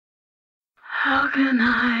How can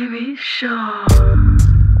I be sure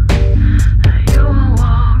that you won't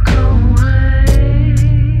walk away?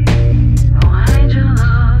 Oh, ain't your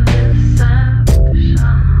love deception?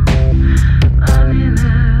 Let me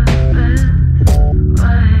live this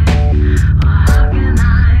way. Oh, how can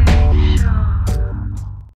I be sure?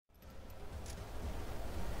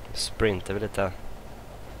 Sprintar vi lite.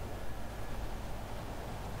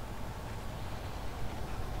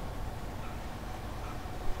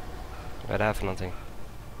 Vad är det här för någonting?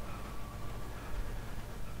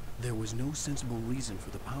 There was no sensible reason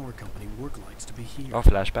for the power company work lights to be here. Ja,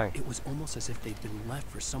 flashbang. It was almost as if they'd been left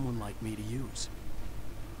for someone like me to use.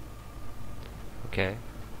 Okej.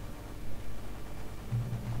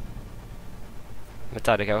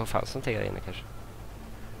 Vänta, det kanske fanns någonting där inne kanske.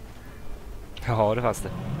 Ja, det fanns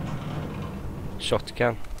det.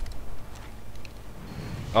 Shotgun.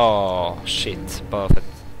 Åh, shit. Bara för att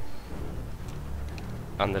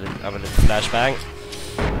använda lite flashbang.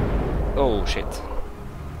 Oh, shit.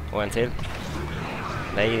 Och en till.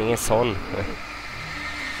 Nej, ingen sån.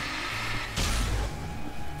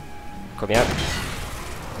 Kom igen.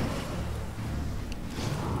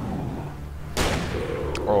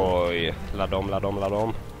 Oj, ladda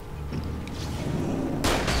om.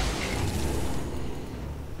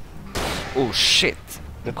 Oh, shit.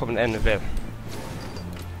 Nu kommer det ännu fler.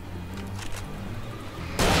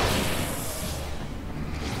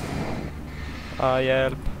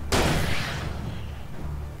 Hjälp.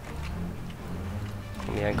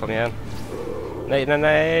 Kom igen. Nej.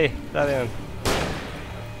 Där är en.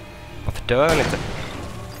 Varför dör han inte?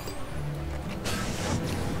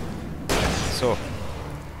 Så.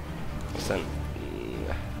 Och sen...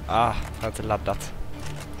 jag har inte laddat.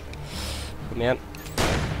 Kom igen.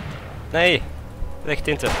 Nej! Det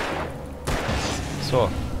räckte inte. Så.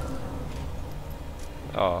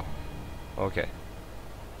 Ja. Okej.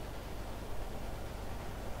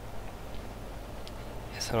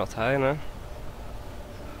 Är det något här inne?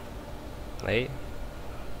 Nej.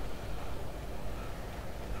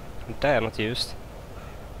 Det är något ljust.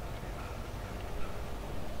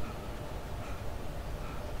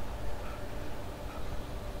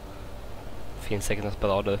 Finns säkert något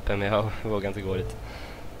bra där uppe, men jag vågar inte gå dit.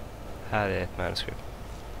 Här är ett manuskrip.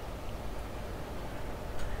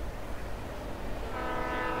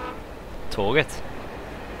 Tåget.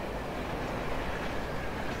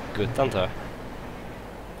 Guttan tar jag.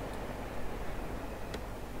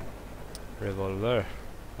 Revolver.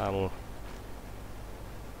 Ammo.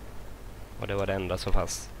 Och det var det enda som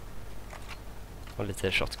fanns. Och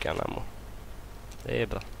lite shotgun ammo. Det är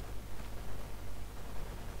bra.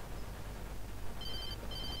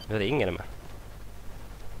 Nu ringer det med.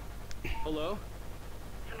 Hello?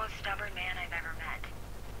 The most stubborn man I've ever met.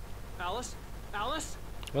 Alice? Alice?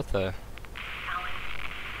 What the? Alan.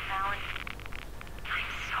 I'm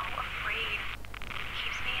so afraid. He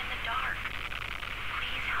keeps me in the dark.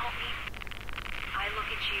 Please help me. I look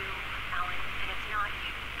at you, Alan, and it's not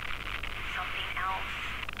you. It's something else.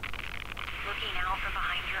 Looking out from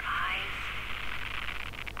behind your eyes.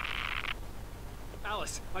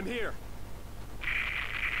 Alice, I'm here.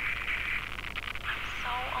 I'm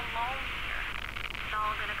so alone here. It's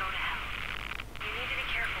all gonna go to hell. You need to be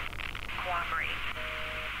careful. Cooperate.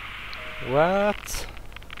 What?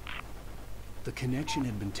 The connection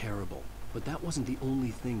had been terrible, but that wasn't the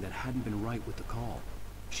only thing that hadn't been right with the call.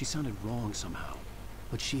 She sounded wrong somehow,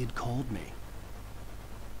 but she had called me.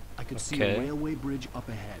 I could see a railway bridge up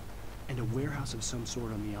ahead, and a warehouse of some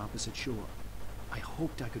sort on the opposite shore. I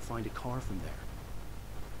hoped I could find a car from there.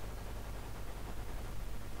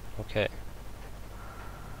 Okej.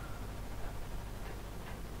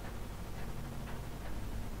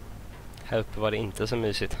 Här uppe var det inte så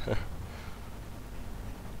mysigt.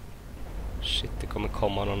 Shit, det kommer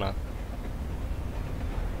komma någon här.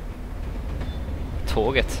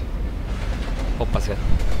 Tåget. Hoppas jag.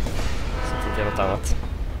 Så att det inte är något annat.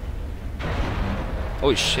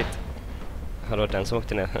 Oj, shit. Det var den som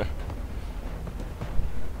åkte ner.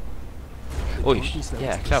 Oj,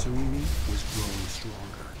 jäklar.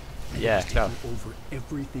 Jäklar.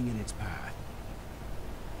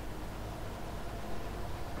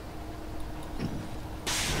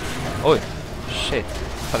 Oj, shit.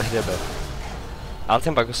 Vad är det då?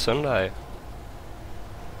 Allting bara går sönder här.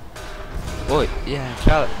 Oj,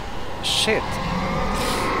 jäklar. Shit.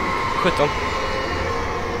 17.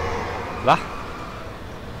 Va?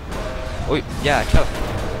 Oj, jäklar.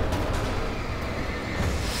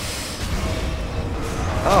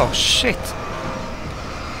 Oh, shit.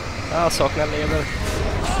 Jag saknar lever.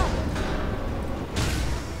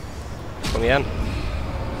 Kom igen.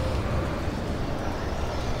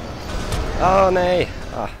 Nej.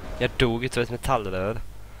 Jag dog utav ett metallrör.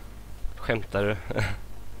 Skämtar du?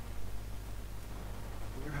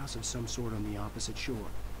 Warehouse of some sort on the opposite shore.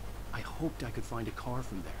 I hoped I could find a car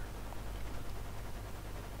from there.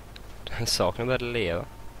 Den saken började leva.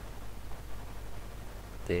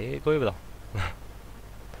 Det går ju bra.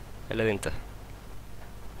 Eller inte.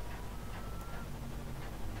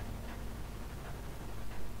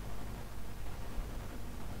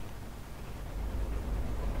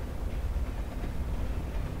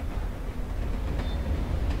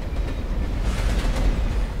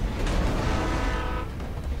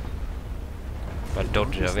 Bara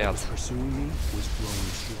dodgar vi allt.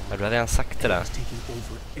 Ja, du har redan sagt det där.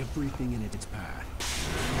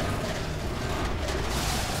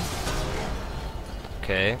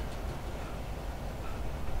 Okej.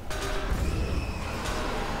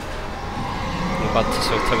 Nu bara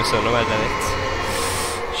så tar vi sönder med direkt.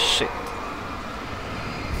 Shit.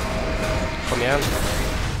 Kom igen.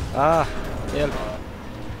 Ah, hjälp.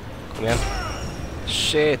 Kom igen.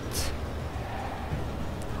 Shit.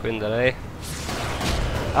 Skynda dig.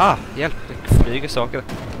 Ah, hjälp. Det flyger saker.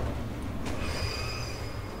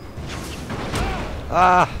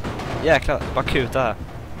 Ah, jäklar. Bara kuta här.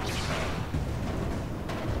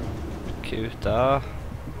 Kuta.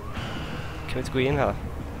 Kan vi inte gå in här?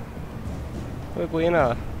 Kan vi gå in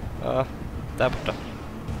här? Ja, där borta.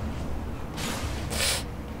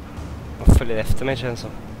 Man följer efter mig, känns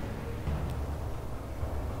som.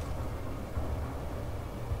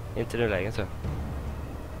 Inte nu läget så.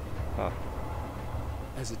 Ja.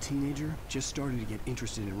 As a teenager, just started to get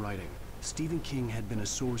interested in writing. Stephen King had been a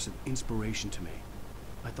source of inspiration to me.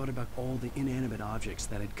 I thought about all the inanimate objects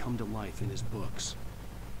that had come to life in his books.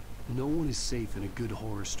 No one is safe in a good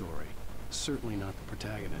horror story. Certainly not the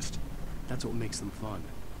protagonist. That's what makes them fun.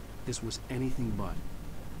 This was anything but.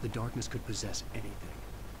 The darkness could possess anything,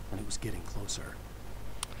 and it was getting closer.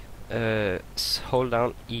 Hold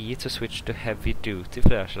down E to switch to heavy duty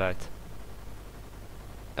flashlight.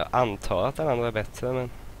 Jag antar att den andra är bättre, men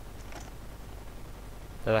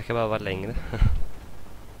det verkar bara vara längre.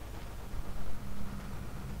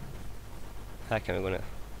 Här kan vi gå ner.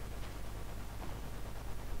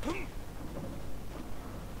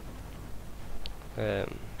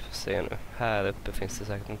 Får se nu. Här uppe finns det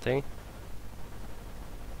säkert någonting.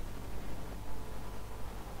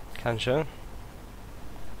 Kanske.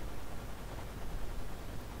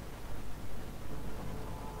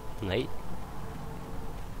 Nej.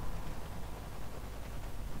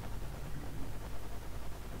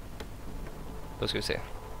 Då ska vi se.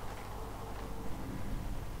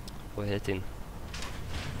 Gå hit in.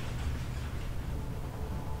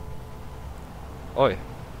 Oj.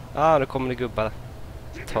 Ah, nu kommer det gubbar.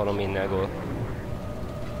 Ta dem in när jag går.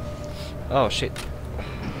 Oh, shit.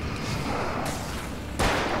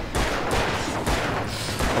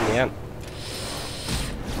 Kom igen.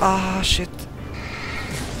 Ah, shit.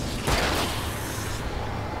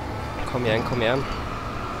 Kom igen, kom igen.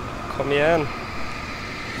 Kom igen.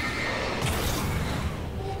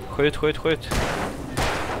 Skjut, skjut, skjut.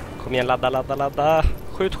 Kom igen, ladda, ladda, ladda.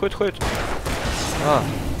 Skjut, skjut, skjut. Ah.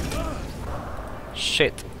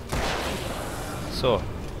 Shit. Så.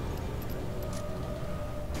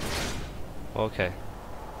 Okej.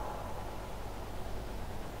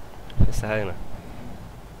 Finns det här inne?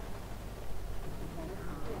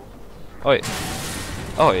 Oj.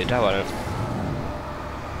 Oj, där var den.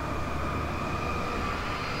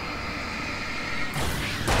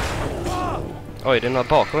 Oj, det är något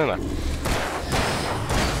bakom mig med.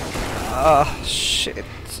 Ah,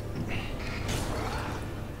 shit.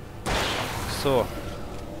 Så.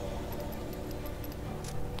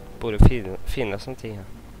 Borde finnas någonting här.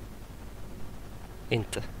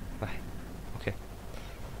 Inte. Nej. Okej.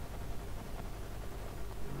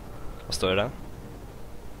 Vad står det där?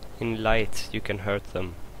 In light you can hurt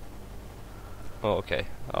them. Okej.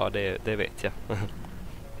 Ja, det vet jag.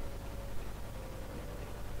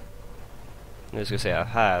 Nu ska vi se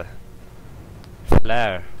här.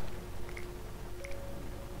 Flare.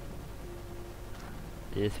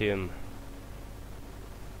 Lithium.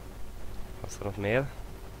 Alltså något mer?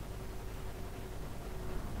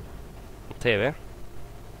 TV.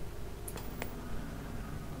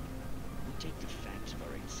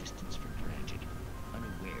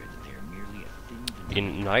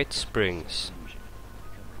 In Night Springs.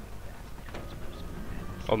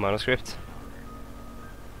 Och manuskript.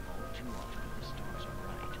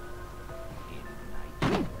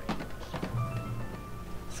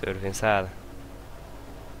 Se vad det finns här.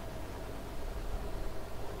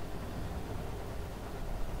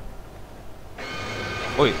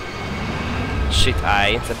 Oj. Shit,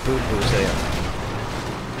 nej, inte bulldozern igen.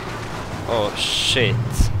 Oh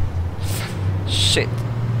shit. shit.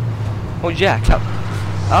 Åh jäklar.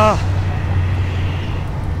 Ah.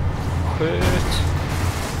 Skjut.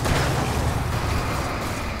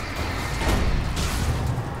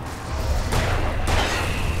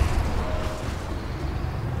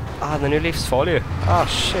 Ah, den är ju livsfarlig ju. Ah,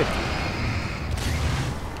 shit.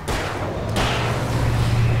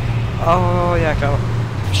 Ah, jäklar.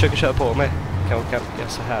 Försöker köra på mig. Kan göra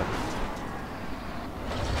så här.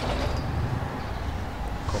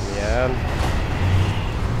 Kom igen.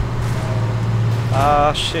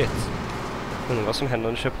 Ah, shit. Undrar vad som händer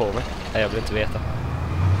när du kör på mig. Nej, jag vill inte veta.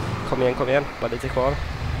 Kom igen. Bara lite kvar.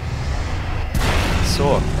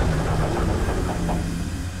 Så.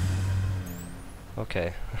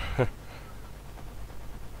 Okej.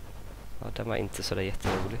 Ja, den var inte så där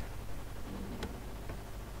jätterolig.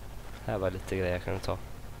 Här var lite grejer jag kunde ta.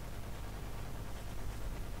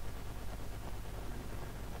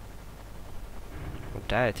 Och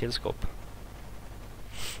där är ett till skåp.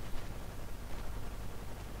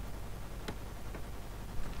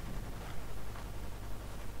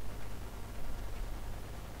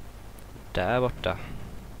 Där borta.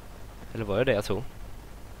 Eller var det jag tog?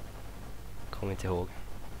 Kommer inte ihåg.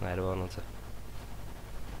 Nej, det var nog inte.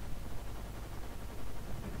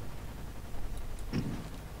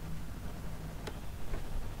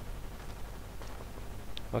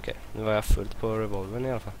 Okej, nu var jag fullt på revolvern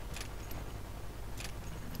i alla fall.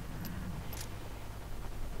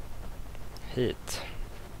 Hit.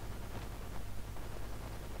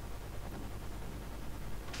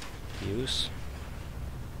 Use.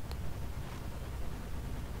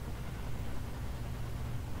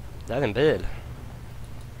 Det är en bil.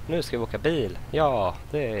 Nu ska vi åka bil. Ja,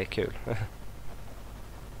 det är kul.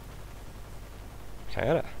 Kan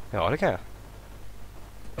jag det? Ja, det kan jag.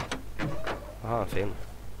 Aha, en film.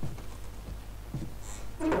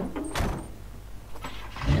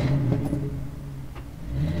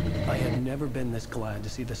 I had never been this glad to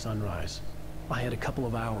see the sunrise. I had a couple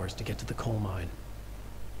of hours to get to the coal mine.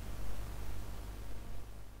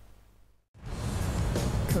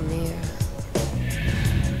 Come here.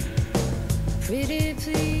 Pretty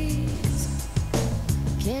please.